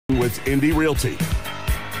with Indy Realty.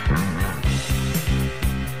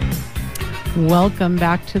 Welcome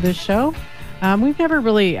back to the show. We've never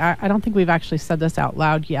really, I don't think we've actually said this out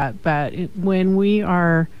loud yet, but when we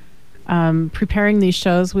are preparing these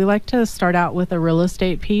shows, we like to start out with a real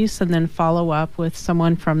estate piece and then follow up with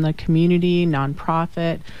someone from the community,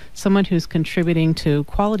 nonprofit, someone who's contributing to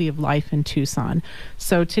quality of life in Tucson.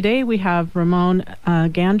 So today we have Ramon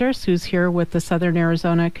Gaanderse, who's here with the Southern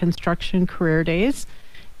Arizona Construction Career Days,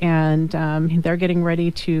 and they're getting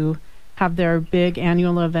ready to have their big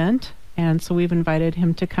annual event. And so we've invited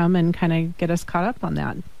him to come and kind of get us caught up on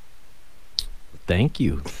that. Thank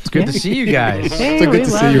you. It's good to see you guys. Hey, we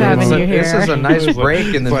love having you here. This is a nice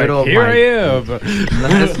break in the middle of here I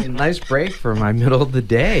am. nice break for my middle of the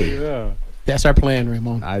day. Yeah. That's our plan,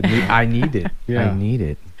 Ramon. I need it. Yeah. I need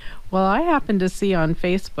it. Well, I happened to see on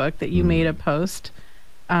Facebook that you made a post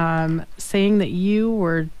saying that you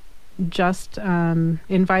were just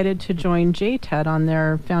invited to join JTED on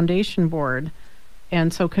their foundation board.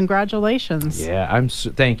 And so congratulations. Yeah,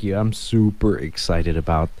 thank you. I'm super excited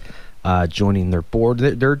about joining their board.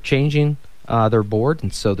 They're changing their board,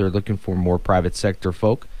 and so they're looking for more private sector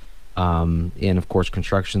folk. And of course,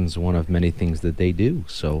 construction is one of many things that they do.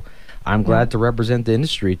 So I'm glad to represent the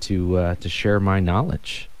industry to share my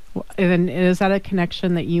knowledge. And is that a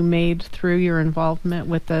connection that you made through your involvement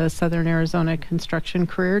with the Southern Arizona Construction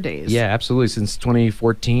Career Days? Yeah, absolutely. Since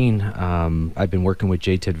 2014, I've been working with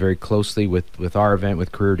JTED very closely with our event,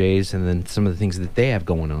 with Career Days, and then some of the things that they have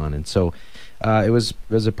going on. And so it was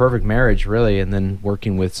a perfect marriage, really, and then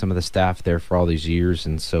working with some of the staff there for all these years.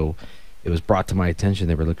 And so it was brought to my attention.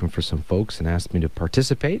 They were looking for some folks and asked me to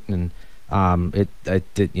participate, and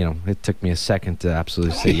it took me a second to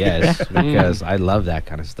absolutely say yes because I love that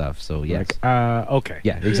kind of stuff. So yes. Okay.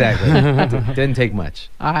 Yeah, exactly. Didn't take much.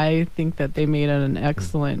 I think that they made an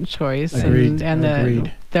excellent choice. Agreed. And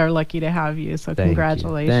they're lucky to have you. So Thank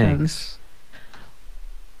congratulations. You. Thanks.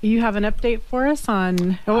 You have an update for us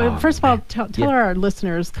on, first of all, tell our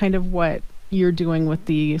listeners kind of what you're doing with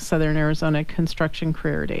the Southern Arizona Construction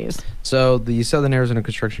Career Days. So the Southern Arizona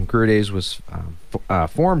Construction Career Days was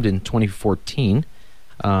formed in 2014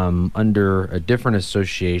 under a different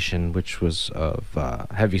association, which was of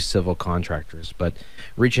heavy civil contractors. But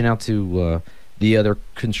reaching out to the other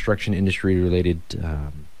construction industry-related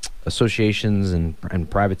associations and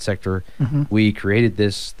private sector, we created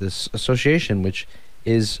this association, which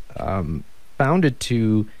is founded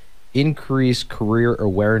to increase career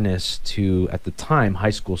awareness to, at the time, high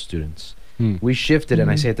school students. We shifted, and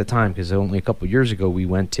I say at the time because only a couple years ago we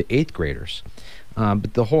went to 8th graders.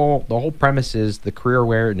 But the whole premise is the career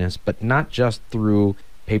awareness, but not just through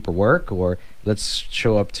paperwork or let's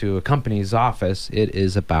show up to a company's office. It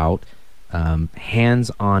is about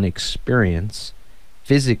hands-on experience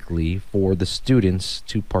physically for the students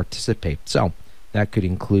to participate. So that could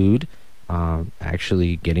include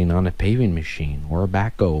actually getting on a paving machine or a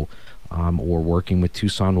backhoe, or working with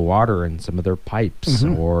Tucson Water and some of their pipes,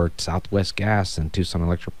 or Southwest Gas and Tucson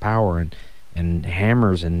Electric Power and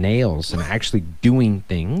hammers and nails, and actually doing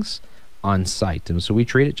things on site. And so we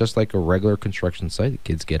treat it just like a regular construction site. The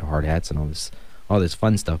kids get hard hats and all this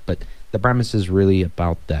fun stuff, but the premise is really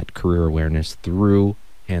about that career awareness through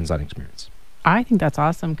hands-on experience. I think that's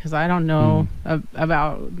awesome because I don't know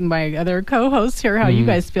about my other co-hosts here how you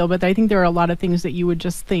guys feel, but I think there are a lot of things that you would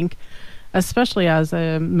just think, especially as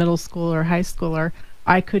a middle schooler or high schooler,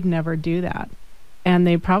 I could never do that. And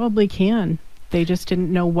they probably can. They just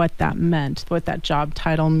didn't know what that meant, what that job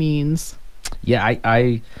title means. Yeah,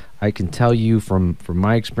 I can tell you from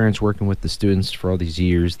my experience working with the students for all these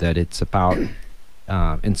years that it's about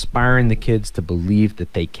inspiring the kids to believe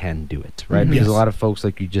that they can do it, right? Because a lot of folks,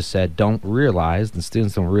 like you just said, don't realize, the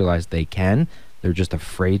students don't realize they can. They're just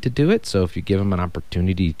afraid to do it. So if you give them an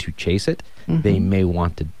opportunity to chase it, they may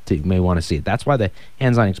want to see it. That's why the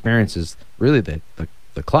hands-on experience is really the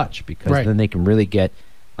clutch, because then they can really get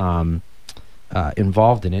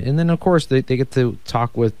involved in it. And then, of course, they get to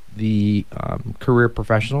talk with the career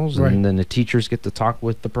professionals, and then the teachers get to talk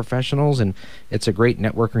with the professionals, and it's a great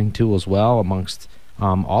networking tool as well amongst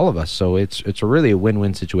all of us. So it's really a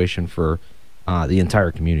win-win situation for the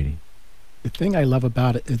entire community. The thing I love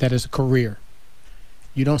about it is that it's a career.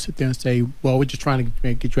 You don't sit there and say, well, we're just trying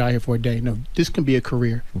to get you out here for a day. No, this can be a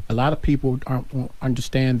career. A lot of people don't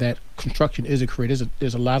understand that construction is a career.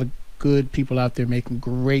 There's a lot of good people out there making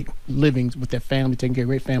great livings with their family, taking care of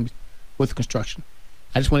great families with construction.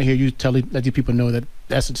 I just want to hear you let these people know that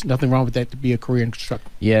there's nothing wrong with that to be a career in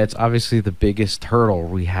construction. Yeah, it's obviously the biggest hurdle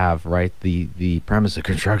we have, right? The premise of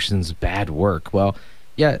construction is bad work. Well,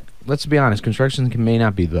 yeah, let's be honest. Construction may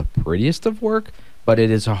not be the prettiest of work, but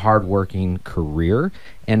it is a hard-working career,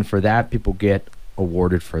 and for that, people get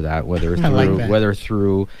awarded for that, whether I like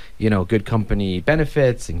through that. good company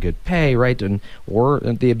benefits and good pay, right, and or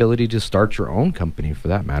the ability to start your own company for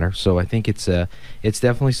that matter. So I think it's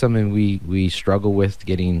definitely something we struggle with,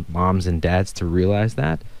 getting moms and dads to realize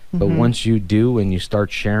that. But once you do and you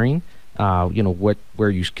start sharing, where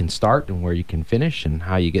you can start and where you can finish and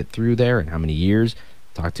how you get through there and how many years.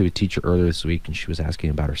 Talked to a teacher earlier this week, and she was asking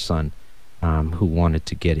about her son, who wanted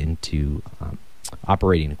to get into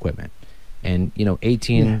operating equipment. And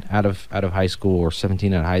 18 out of high school or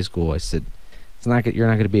 17 out of high school, I said, you're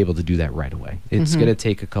not going to be able to do that right away. It's going to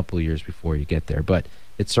take a couple of years before you get there. But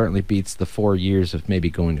it certainly beats the 4 years of maybe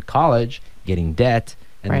going to college, getting debt,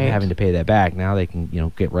 and then having to pay that back. Now they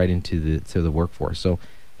can get right into the workforce. So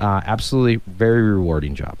absolutely very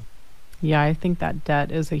rewarding job. Yeah, I think that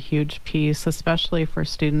debt is a huge piece, especially for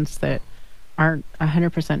students that aren't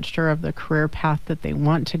 100% sure of the career path that they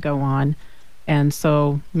want to go on. And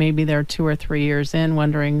so maybe they're 2 or 3 years in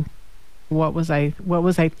wondering, what was I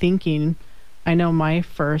thinking? I know my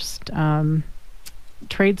first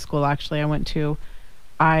trade school, actually, I went to,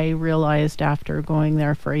 I realized after going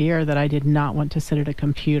there for a year that I did not want to sit at a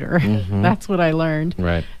computer. That's what I learned.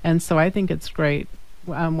 Right. And so I think it's great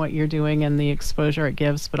what you're doing and the exposure it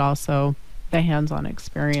gives, but also the hands-on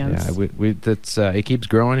experience. Yeah, it keeps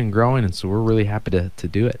growing and growing, and so we're really happy to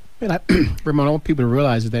do it. And Ramon, I want people to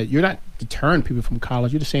realize that you're not deterring people from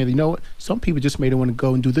college. You're just saying, what? Some people just may want to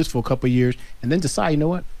go and do this for a couple of years and then decide,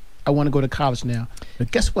 what? I want to go to college now.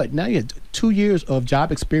 But guess what? Now you have 2 years of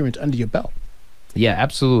job experience under your belt. Yeah,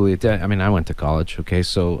 absolutely. I went to college. Okay,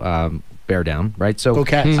 so bear down, right? So, Go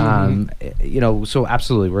Cats. so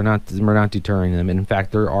absolutely, we're not deterring them. And in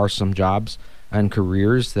fact, there are some jobs and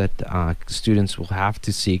careers that students will have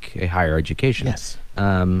to seek a higher education. Yes.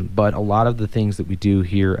 But a lot of the things that we do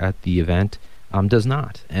here at the event does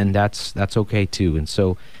not, and that's okay too. And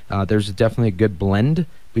so there's definitely a good blend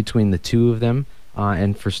between the two of them,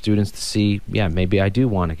 and for students to see, maybe I do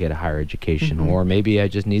want to get a higher education, or maybe I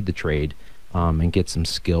just need the trade and get some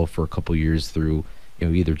skill for a couple years through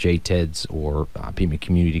either JTEDS or Pima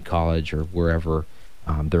Community College or wherever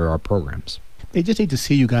there are programs. They just need to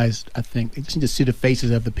see you guys, I think. They just need to see the faces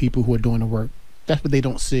of the people who are doing the work. That's what they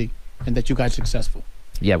don't see, and that you guys are successful.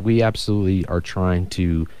 Yeah, we absolutely are trying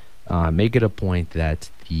to make it a point that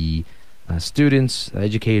the students,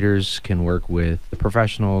 educators can work with the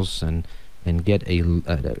professionals and get a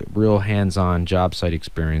real hands-on job site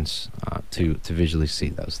experience to visually see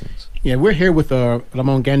those things. Yeah, we're here with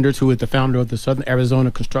Ramon Gaanderse, who is the founder of the Southern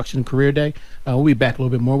Arizona Construction Career Day. We'll be back a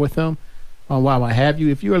little bit more with him. While I have you,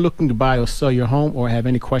 if you are looking to buy or sell your home or have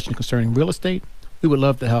any questions concerning real estate, we would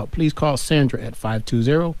love to help. Please call Sandra at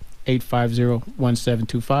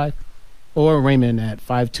 520-850-1725 or Raymond at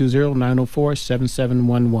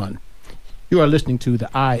 520-904-7711. You are listening to the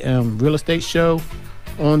I Am Real Estate Show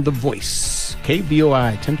on The Voice,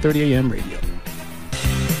 KVOI 1030 AM radio.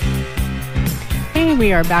 Hey,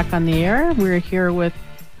 we are back on the air. We're here with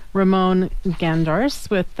Ramon Gaanderse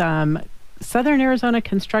with Southern Arizona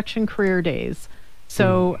Construction Career Days.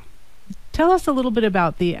 So tell us a little bit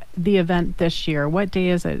about the event this year. What day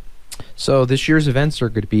is it? So this year's events are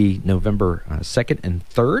going to be November 2nd and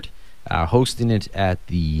 3rd, hosting it at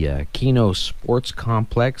the Keno Sports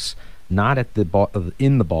Complex, not at the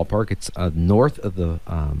in the ballpark. It's north of the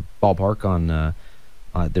ballpark on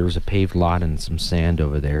there's a paved lot and some sand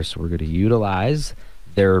over there. So we're going to utilize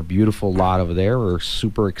their beautiful lot over there. We're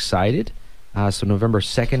super excited. So November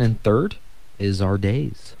 2nd and 3rd is our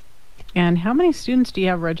days. And how many students do you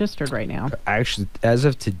have registered right now? Actually, as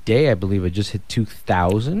of today, I believe I just hit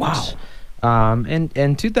 2,000. Wow. And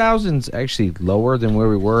 2,000's actually lower than where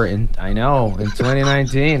we were in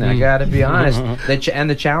 2019. I got to be honest.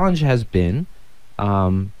 And the challenge has been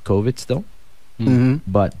COVID still,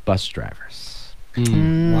 but bus drivers. Wow.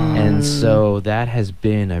 And so that has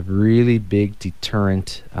been a really big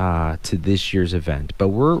deterrent to this year's event. But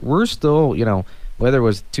we're still, whether it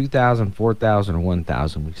was 2,000, 4,000, or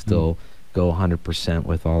 1,000, we still go 100%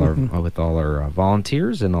 with all our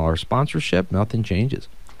volunteers and all our sponsorship. Nothing changes.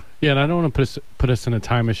 Yeah, and I don't want to put us in a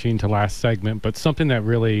time machine to last segment, but something that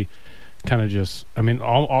really kind of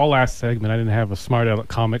all last segment, I didn't have a smart aleck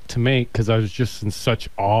comment to make because I was just in such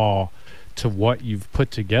awe to what you've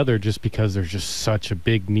put together, just because there's just such a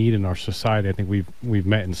big need in our society. I think we've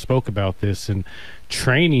met and spoke about this, and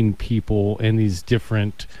training people in these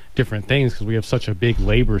different things, because we have such a big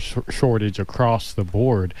labor shortage across the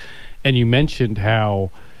board. And you mentioned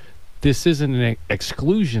how this isn't an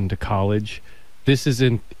exclusion to college. This is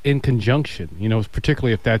in conjunction,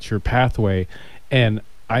 particularly if that's your pathway. And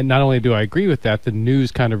I not only do I agree with that, the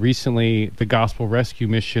news kind of recently, the Gospel Rescue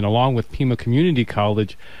Mission, along with Pima Community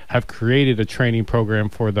College, have created a training program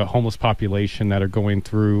for the homeless population that are going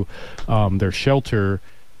through their shelter,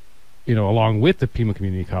 along with the Pima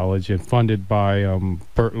Community College, and funded by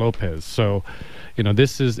Bert Lopez. So,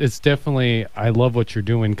 it's definitely, I love what you're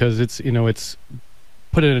doing, because it's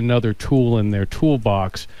put in another tool in their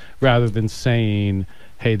toolbox rather than saying,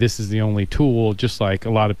 hey, this is the only tool. Just like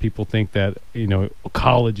a lot of people think that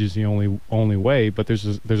college is the only way, but there's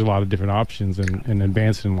a lot of different options and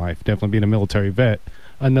advancing in life. Definitely being a military vet,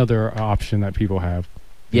 another option that people have.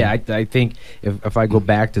 Yeah, I think if I go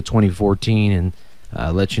back to 2014 and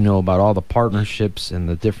let you know about all the partnerships and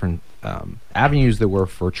the different avenues there were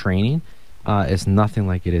for training, it's nothing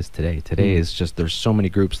like it is today. Today is just, there's so many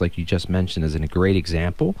groups, like you just mentioned, as a great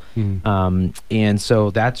example. And so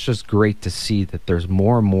that's just great to see that there's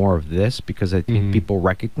more and more of this, because I think people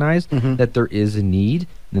recognize that there is a need,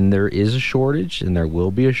 and there is a shortage, and there will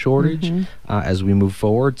be a shortage as we move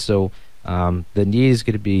forward. So the need is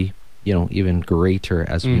going to be, even greater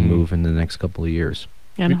as we move in the next couple of years.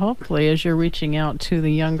 And hopefully, as you're reaching out to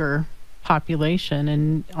the younger population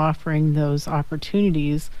and offering those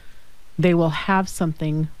opportunities, they will have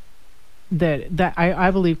something that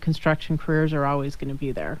I believe construction careers are always going to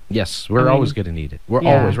be there. Yes, we're always going to need it. We're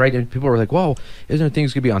always, right? And people are like, well, isn't there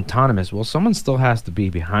things going to be autonomous? Well, someone still has to be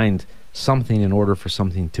behind something in order for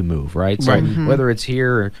something to move, right? So whether it's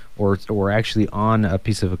here or actually on a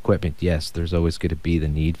piece of equipment, yes, there's always going to be the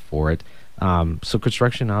need for it. So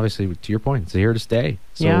construction, obviously, to your point, it's here to stay.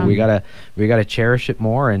 So we gotta cherish it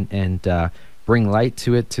more and bring light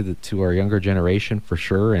to it to our younger generation, for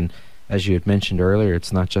sure. And as you had mentioned earlier,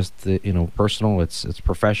 it's not just personal; it's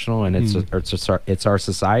professional, and it's our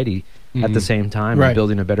society at the same time, and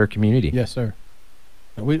building a better community. Yes, sir.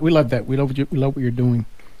 We love that. We love what you're doing.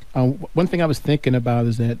 One thing I was thinking about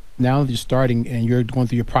is that now that you're starting and you're going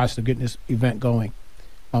through your process of getting this event going,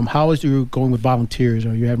 how is you going with volunteers?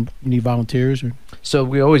 You need volunteers? Or? So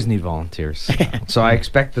we always need volunteers. So I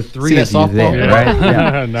expect the three of you there, right?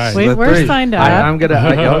 Yeah. Nice. We're signed up. I'm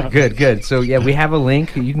gonna. Good. So yeah, we have a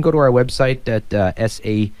link. You can go to our website at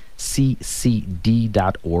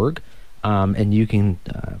saccd.org, and you can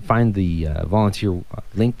find the volunteer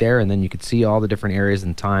link there, and then you can see all the different areas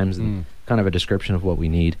and times and kind of a description of what we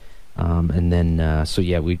need. And then, so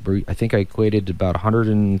yeah, I think I equated about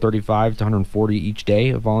 135 to 140 each day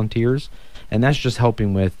of volunteers, and that's just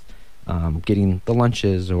helping with getting the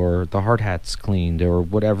lunches or the hard hats cleaned or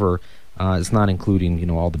whatever. It's not including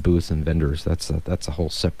all the booths and vendors. That's a whole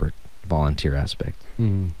separate volunteer aspect.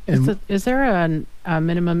 Is there a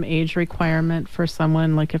minimum age requirement for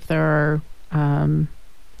someone, like if there are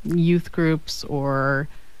youth groups or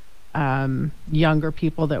younger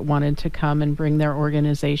people that wanted to come and bring their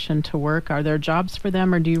organization to work? Are there jobs for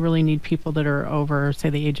them, or do you really need people that are over, say,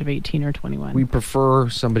 the age of 18 or 21? We prefer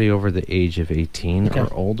somebody over the age of 18 or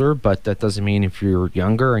older, but that doesn't mean if you're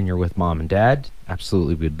younger and you're with mom and dad,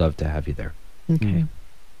 absolutely, we'd love to have you there. Okay.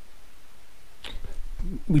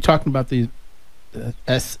 We talking about the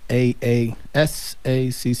SACCD,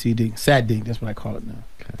 SACD, that's what I call it now.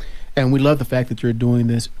 Okay. And we love the fact that you're doing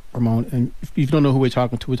this, Ramon. And if you don't know who we're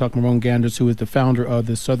talking to, we're talking to Ramon Gaanderse, who is the founder of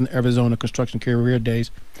the Southern Arizona Construction Career Days.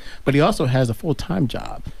 But he also has a full-time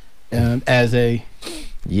job as a...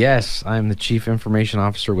 Yes, I'm the Chief Information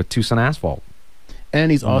Officer with Tucson Asphalt. And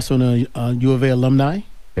he's also a U of A alumni.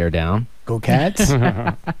 Bear down. Go Cats.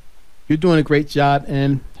 You're doing a great job.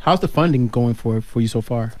 And how's the funding going for you so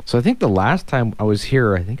far? So I think the last time I was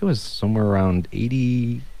here, I think it was somewhere around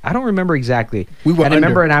 80... I don't remember exactly. We were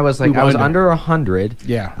I was like, I was under 100.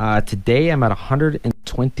 Yeah. Today I'm at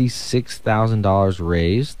 $126,000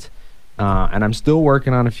 raised, and I'm still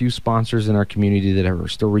working on a few sponsors in our community that are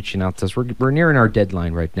still reaching out to us. We're nearing our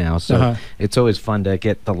deadline right now, so it's always fun to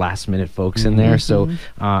get the last minute folks in there. So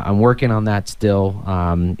I'm working on that still,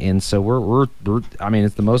 and so we're I mean,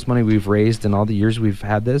 it's the most money we've raised in all the years we've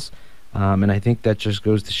had this, and I think that just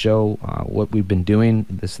goes to show what we've been doing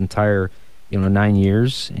this entire 9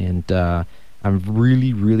 years, and I'm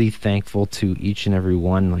really, really thankful to each and every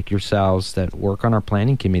one like yourselves that work on our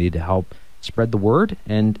planning committee to help spread the word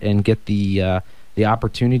and get the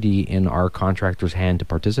opportunity in our contractor's hand to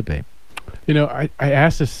participate. I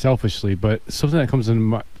ask this selfishly, but something that comes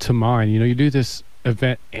to mind, you do this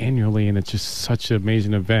event annually, and it's just such an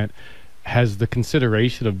amazing event. Has the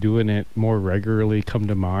consideration of doing it more regularly come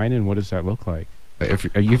to mind, and what does that look like?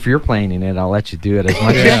 if you're planning it, I'll let you do it as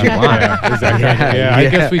much as you want. Yeah, exactly. I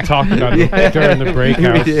guess we talked about it during the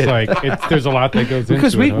breakout. There's a lot that goes into it.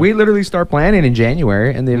 Because we literally start planning in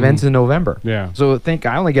January and the event's in November. Yeah. So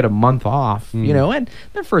I only get a month off, and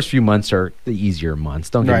the first few months are the easier months.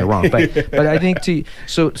 Don't get me wrong, but I think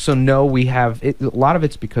no, we have a lot of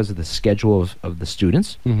it's because of the schedule of the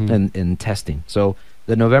students and testing. So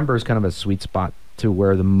the November is kind of a sweet spot to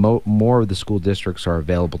where the more of the school districts are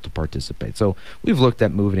available to participate. So we've looked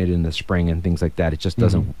at moving it in the spring and things like that. It just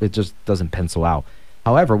doesn't pencil out.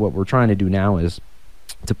 However, what we're trying to do now is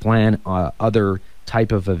to plan other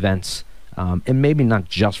type of events, and maybe not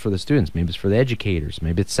just for the students. Maybe it's for the educators.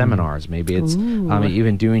 Maybe it's seminars. Maybe it's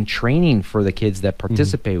even doing training for the kids that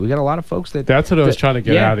participate. We got a lot of folks that's what I was trying to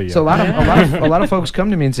get out of you. So a lot of folks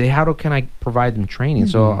come to me and say, "How can I provide them training?"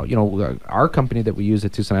 So our company that we use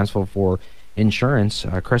at Tucson Asphalt for insurance,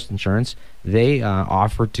 Crest Insurance, they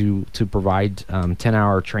offer to provide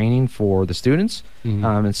 10-hour training for the students,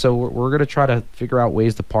 and so we're going to try to figure out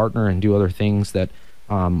ways to partner and do other things that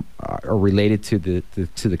are related to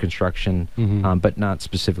the construction, but not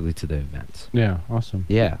specifically to the event. Yeah, awesome.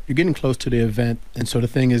 Yeah, you're getting close to the event, and so the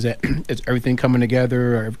thing is that is everything coming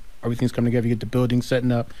together, or everything's coming together? You get the building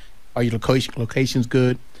setting up. Are your locations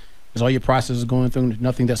good? Is all your processes going through?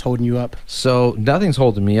 Nothing that's holding you up? So nothing's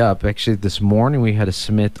holding me up. Actually, this morning we had to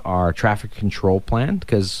submit our traffic control plan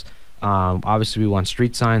because obviously we want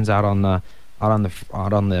street signs out on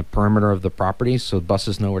the perimeter of the property, so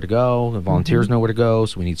buses know where to go, the volunteers know where to go.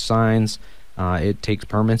 So we need signs. It takes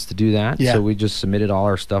permits to do that. Yeah. So we just submitted all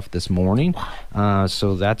our stuff this morning.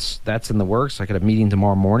 So that's in the works. I got a meeting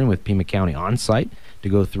tomorrow morning with Pima County on site to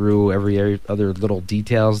go through every other little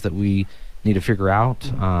details that we need to figure out,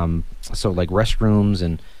 so like restrooms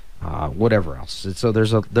and whatever else. So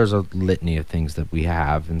there's a litany of things that we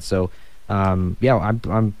have, and so I'm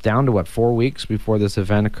down to 4 weeks before this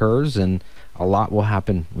event occurs, and a lot will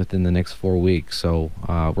happen within the next 4 weeks. So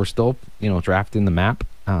we're still drafting the map.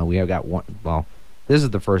 We have got one. Well, this is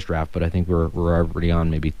the first draft, but I think we're already on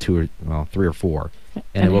maybe 3 or 4.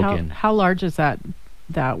 And how large is that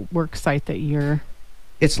work site that you're?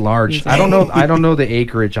 It's large. I don't know the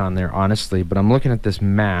acreage on there honestly, but I'm looking at this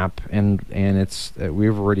map and it's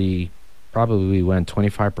we've already probably went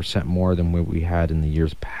 25% more than what we had in the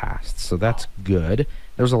years past. So that's good.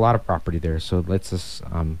 There's a lot of property there, so let's just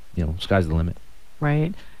sky's the limit.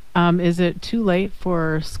 Right. Is it too late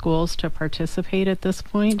for schools to participate at this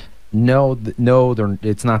point? No,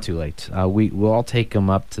 it's not too late. We'll all take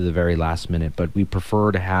them up to the very last minute, but we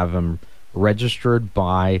prefer to have them registered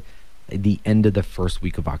by the end of the first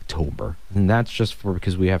week of October, and that's just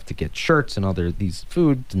because we have to get shirts and these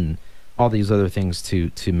foods and all these other things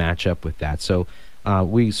to match up with that. So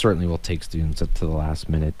we certainly will take students up to the last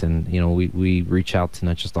minute, and we reach out to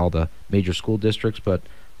not just all the major school districts, but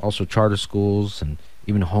also charter schools and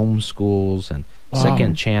even home schools and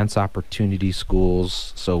second chance opportunity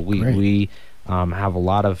schools. So we have a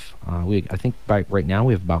lot of I think right now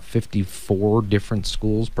we have about 54 different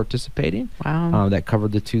schools participating. Wow. That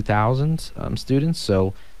covered the 2,000 students.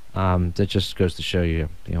 So that just goes to show you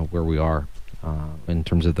where we are in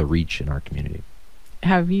terms of the reach in our community.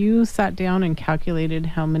 Have you sat down and calculated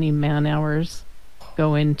how many man hours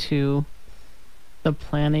go into the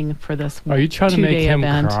planning for this? Are you trying to make him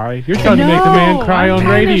event? Cry? You're trying to make the man cry on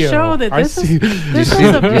radio. To show that this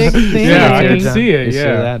is a big thing. Yeah, I can see it.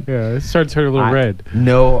 Yeah, it started to turn a little red.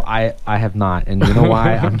 No, I have not, and you know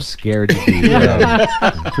why? I'm scared to be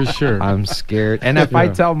for sure. I'm scared, and if I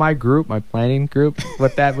tell my planning group,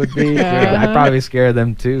 what that would be, I'd probably scare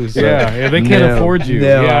them too. So. Yeah, they can't afford you.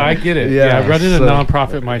 No. Yeah, I get it. Yeah, running a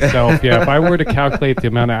nonprofit myself. Yeah, if I were to calculate the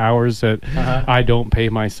amount of hours that I don't pay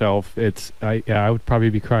myself, I would probably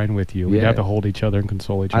be crying with you. We'd have to hold each other and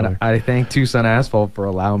console each other. I thank Tucson Asphalt for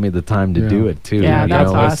allowing me the time to do it too. Yeah,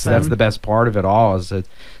 that's awesome. That's the best part of it all is that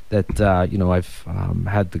I've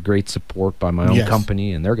had the great support by my own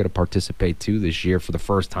company, and they're going to participate too this year for the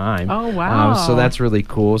first time. Oh wow! So that's really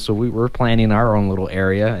cool. So we're planning our own little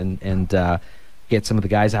area and get some of the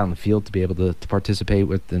guys out in the field to be able to participate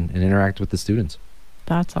with and interact with the students.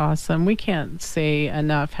 That's awesome. We can't say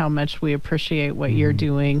enough how much we appreciate what you're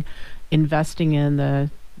doing, investing in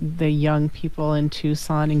the young people in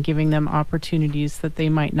Tucson and giving them opportunities that they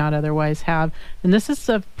might not otherwise have. And this is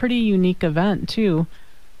a pretty unique event too.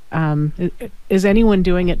 Is anyone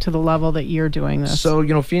doing it to the level that you're doing this?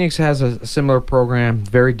 So, Phoenix has a similar program,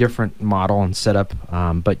 very different model and setup.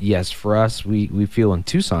 But yes, for us, we feel in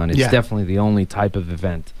Tucson, it's definitely the only type of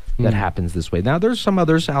event that happens this way. Now, there's some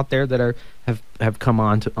others out there that have come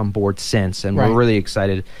on board since, and we're really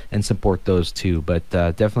excited and support those too. But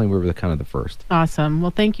definitely, we were kind of the first. Awesome.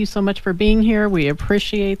 Well, thank you so much for being here. We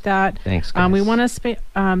appreciate that. Thanks, guys. We want to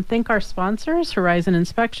thank our sponsors: Horizon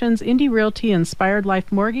Inspections, Indy Realty, Inspired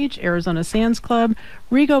Life Mortgage, Arizona Sands Club,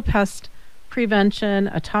 Rego Pest Prevention,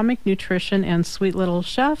 Atomic Nutrition, and Sweet Little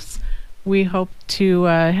Chefs. We hope to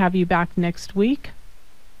have you back next week.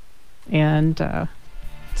 And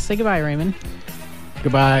say goodbye, Raymond.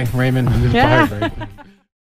 Goodbye, Raymond. Yeah. Bye, Raymond.